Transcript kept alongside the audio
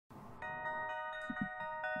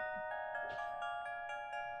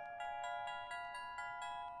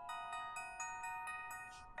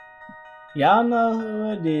Y'all know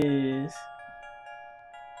who it is.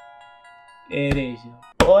 It is your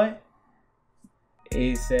boy,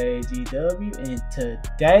 ItsAGW, and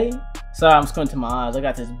today, sorry, I'm squinting my eyes. I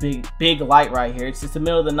got this big light right here. It's just the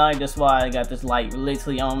middle of the night, that's why I got this light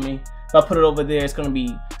literally on me. If I put it over there,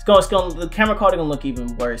 the camera quality gonna look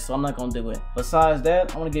even worse, so I'm not gonna do it. Besides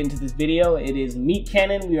that, I wanna get into this video. It is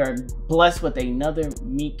MeatCanyon. We are blessed with another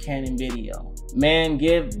MeatCanyon video. Man,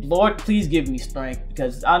 Lord, please give me strength,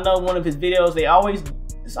 because I know one of his videos,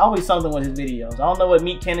 it's always something with his videos. I don't know what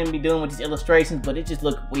MeatCanyon be doing with his illustrations, but it just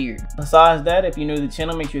look weird. Besides that, if you're new to the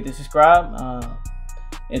channel, make sure to subscribe.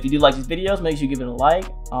 If you do like these videos, make sure you give it a like.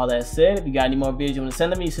 All that said, if you got any more videos you want to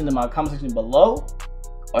send to me, send them in my comment section below,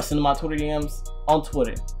 or send them my Twitter DMs on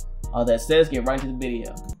Twitter. All that said, let's get right into the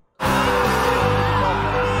video.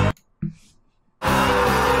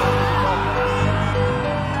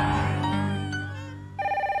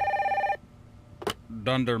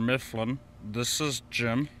 Dunder Mifflin, this is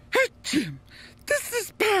Jim. Hey Jim, this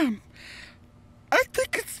is Pam. I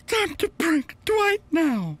think it's time to prank Dwight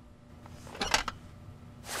now.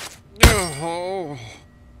 Oh,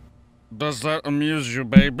 does that amuse you,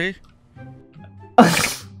 baby?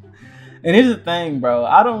 And here's the thing, bro.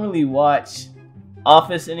 I don't really watch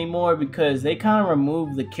Office anymore because they kind of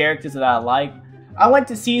remove the characters that I like. I like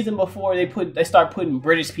the season before they start putting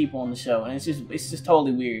British people on the show, and it's just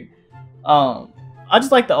totally weird. I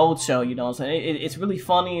just like the old show, you know what I'm saying? It's really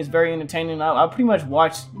funny, it's very entertaining. I pretty much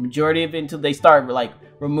watched the majority of it until they start like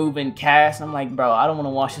removing cast. I'm like, bro, I don't want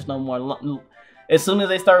to watch this no more. As soon as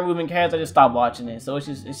they start removing cast, I just stop watching it. So it's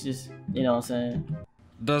just, you know what I'm saying?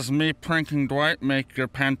 Does me pranking Dwight make your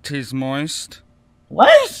panties moist? What?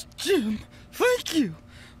 Yes, Jim, thank you.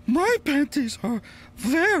 My panties are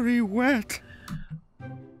very wet.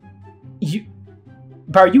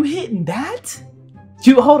 Bro, you hitting that?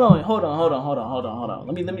 Hold on.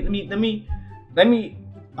 Let me.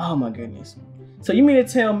 Oh my goodness. So you mean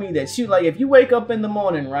to tell me that if you wake up in the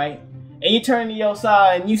morning, right, and you turn to your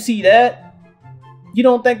side and you see that, you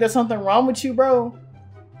don't think there's something wrong with you, bro?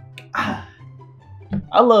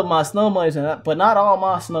 I love my snow bunnies, but not all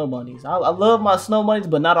my snow bunnies. I love my snow bunnies,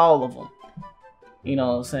 but not all of them. You know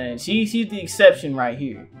what I'm saying? She's the exception right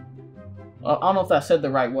here. I don't know if I said the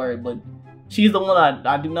right word, but she's the one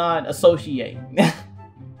I do not associate.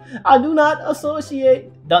 I do not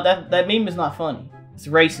associate. That meme is not funny. It's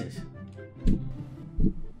racist.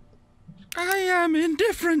 I am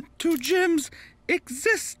indifferent to Jim's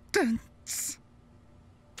existence.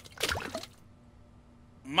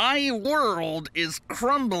 My world is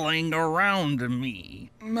crumbling around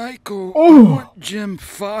me. Michael, I want Jim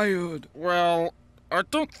fired. Well, I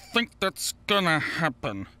don't think that's gonna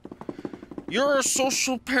happen. You're a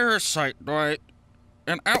social parasite, Dwight.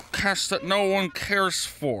 An outcast that no one cares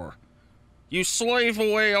for. You slave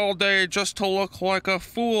away all day just to look like a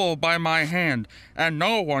fool by my hand, and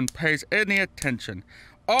no one pays any attention.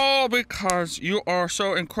 All because you are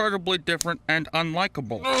so incredibly different and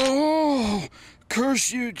unlikable. Oh,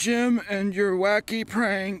 curse you, Jim, and your wacky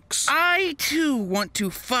pranks. I, too, want to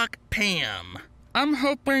fuck Pam. I'm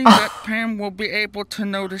hoping that Pam will be able to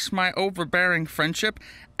notice my overbearing friendship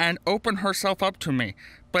and open herself up to me.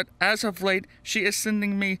 But as of late, she is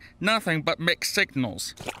sending me nothing but mixed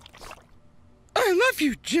signals. I love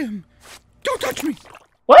you, Jim. Don't touch me.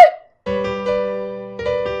 What?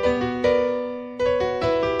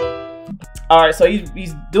 Alright, so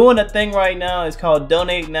he's doing a thing right now. It's called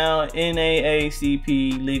Donate Now,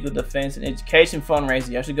 NAACP, Legal Defense and Education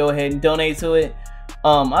Fundraiser. Y'all should go ahead and donate to it.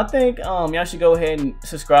 I think y'all should go ahead and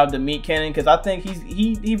subscribe to MeatCanyon, because I think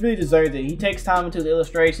he really deserves it. He takes time into the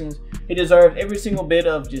illustrations. He deserves every single bit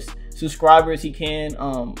of just subscribers he can.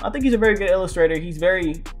 I think he's a very good illustrator. He's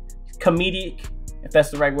very comedic, if that's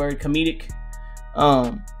the right word, comedic.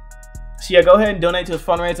 So yeah, go ahead and donate to his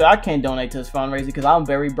fundraiser. I can't donate to his fundraiser because I'm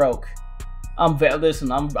very broke. I'm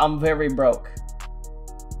very broke.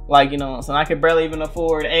 Like, you know, so I can barely even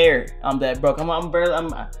afford air. I'm that broke.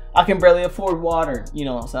 I can barely afford water. You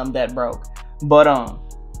know, so I'm that broke. But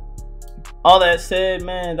all that said,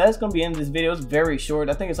 man, that's gonna be the end of this video. It's very short.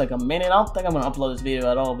 I think it's like a minute. I don't think I'm gonna upload this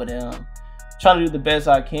video at all. But trying to do the best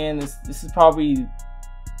I can. This is probably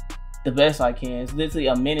the best I can. It's literally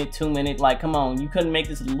a minute, 2 minutes. Like, come on, you couldn't make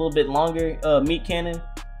this a little bit longer, MeatCanyon?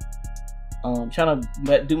 Trying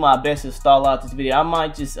to do my best to stall out this video. I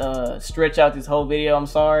might just stretch out this whole video. I'm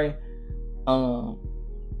sorry.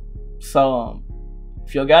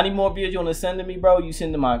 If you got any more videos you want to send to me, bro, you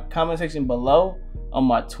send to my comment section below on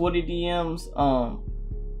my Twitter DMs. All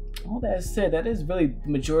that said, that is really the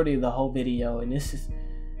majority of the whole video, and this is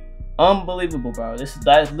unbelievable, bro.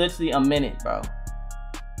 That is literally a minute, bro.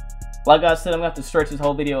 Like I said, I'm gonna have to stretch this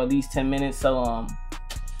whole video at least 10 minutes. So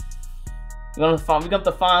we're gonna have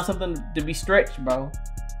to find something to be stretched, bro.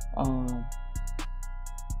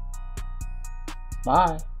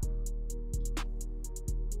 Bye.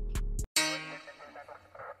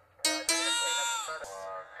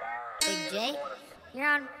 Big J, you're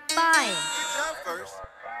on fire. Good job first.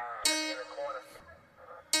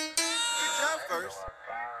 Good job first.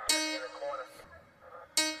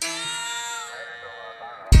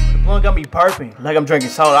 One got me burping like I'm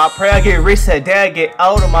drinking soda. I pray I get rich, that dad get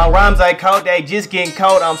older. My rhymes ain't cold, they just getting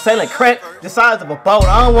cold. I'm selling crack the size of a boat.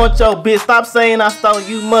 I don't want your bitch. Stop saying I stole.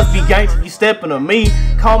 You must be gangster. You stepping on me.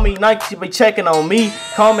 Call me Nike, she be checking on me.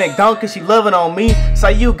 Call me McDonald, cause she loving on me.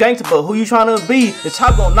 Say you gangster, but who you trying to be? The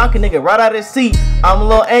chop gon' knock a nigga right out of his seat. I'm a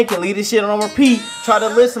little anchor, leave this shit on repeat. Try to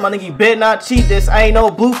listen, my nigga, you bet not cheat. This ain't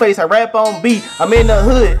no blue face, I rap on beat. I'm in the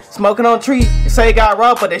hood, smoking on tree. You say got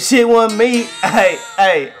robbed, but that shit wasn't me. Hey,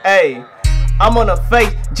 hey, hey. I'm on the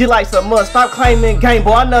face, G like some must. Stop claiming game,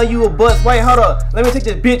 boy. I know you a bust. Wait, hold up. Let me take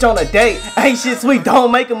this bitch on a date. Ain't shit sweet,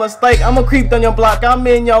 don't make a mistake. I'ma creep on your block. I'm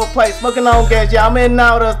in your place, smoking on gas. Yeah, I'm in and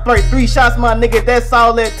out of the place. 3 shots, my nigga. That's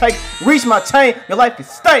all it takes. Reach my chain, your life is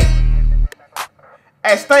stake.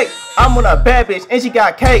 At stake, I'm on a bad bitch and she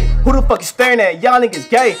got cake. Who the fuck you staring at? Y'all niggas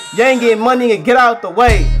gay. You ain't getting money and get out the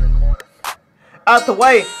way. Out the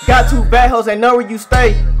way. Got 2 bad hoes and know where you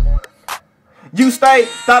stay. You stay,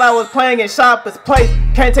 thought I was playing in Shopper's Place.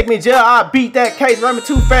 Can't take me to jail, I beat that case. Running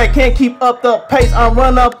too fast, can't keep up the pace. I'm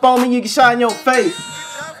run up on me, you get shot in your face.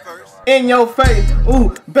 In your face,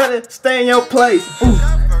 ooh, better stay in your place. Ooh,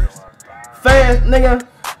 fast nigga,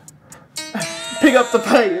 pick up the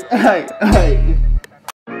pace. Hey, hey.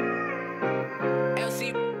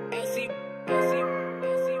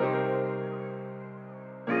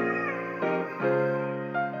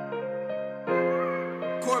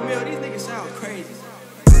 These niggas sound crazy.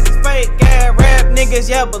 Fake ass rap niggas,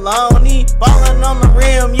 yeah, baloney. Ballin' on the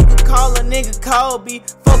rim, you can call a nigga Kobe.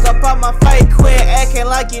 Fuck up on my fake, quit acting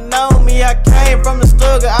like you know me. I came from the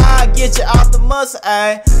struggle, I'll get you off the muscle,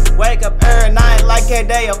 ayy. Wake up every night like a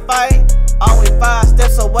day of fight. Only 5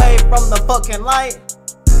 steps away from the fucking light.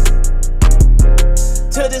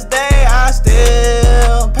 To this day, I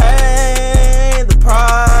still pay the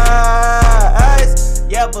price.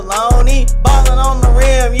 Yeah, baloney. Ballin' on the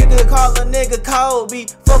rim, you can call a nigga Kobe.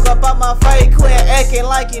 Fuck up on my fake, quit acting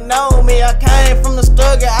like you know me. I came from the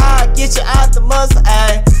struggle, I'll get you out the muscle,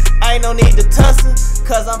 ayy. Ain't no need to tussle,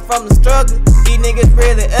 cause I'm from the struggle. These niggas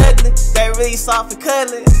really ugly, they really soft and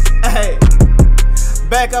cuddly, ayy.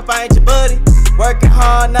 Back up, I ain't your buddy. Working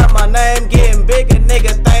hard, not my name, getting bigger.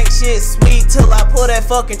 Niggas think shit sweet till I pull that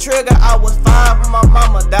fucking trigger. I was 5 when my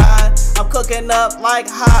mama died. I'm cooking up like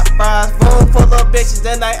hot fries. Room full of bitches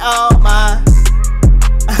and they all mine.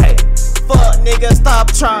 Hey, fuck nigga,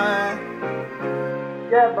 stop trying.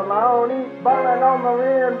 Yeah, baloney, ballin' on the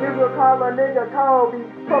rim, you could call a nigga Kobe.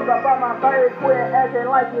 Fuck up on my face, quit acting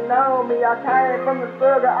like you know me. I came from the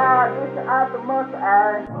struggle, I'll get you out the muscle,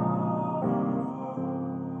 ayy.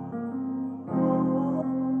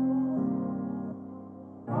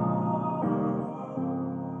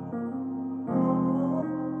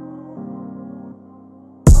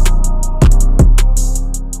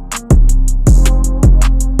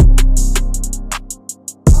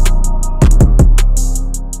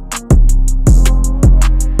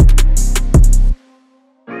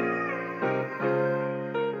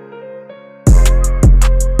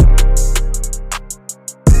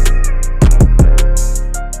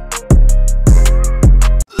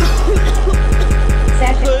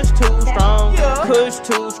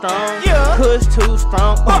 Too strong, yeah. Push too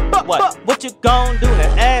strong. What you gon' do?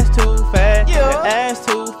 That ass too fat, yeah. That ass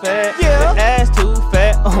too fat, yeah. That ass too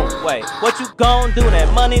fat. Wait, what you gon' do?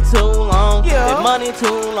 That money too long, yeah. That money too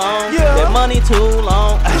long, yeah. That money too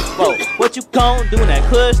long. Whoa, what you gon' do? That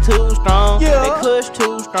cush too strong, yeah. That cush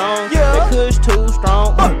too strong, yeah. That cush too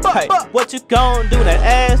strong. Hey, what you gon' do? That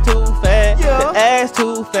ass too fat, yeah. That ass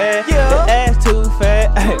too fat, yeah. That ass too fat.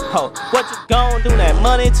 What you gon' do? That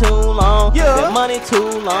money too long, yeah. That money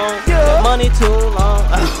too long, yeah. That money too long.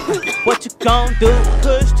 What you gon' do?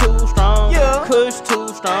 Cush too strong, yeah. Cush too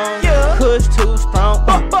strong, yeah. Cush too strong.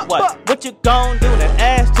 What you gon' do? That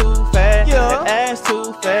ass too fat, yeah. That ass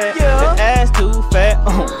too fat, yeah. That ass too fat.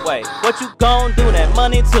 Wait, what you gon' do? That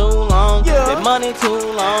money too long, yeah. That money too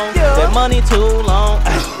long, yeah. That money too long.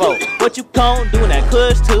 Whoa, what you gon' do? That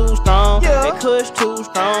cush too strong, yeah. That cush too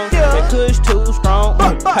strong, yeah. That cush too strong.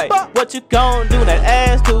 Hey, what you gon' do? That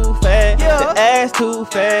ass too fat, yeah. That ass too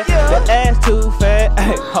fat, yeah. That ass too fat.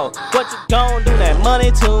 What you gon' do? That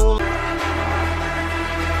money too long.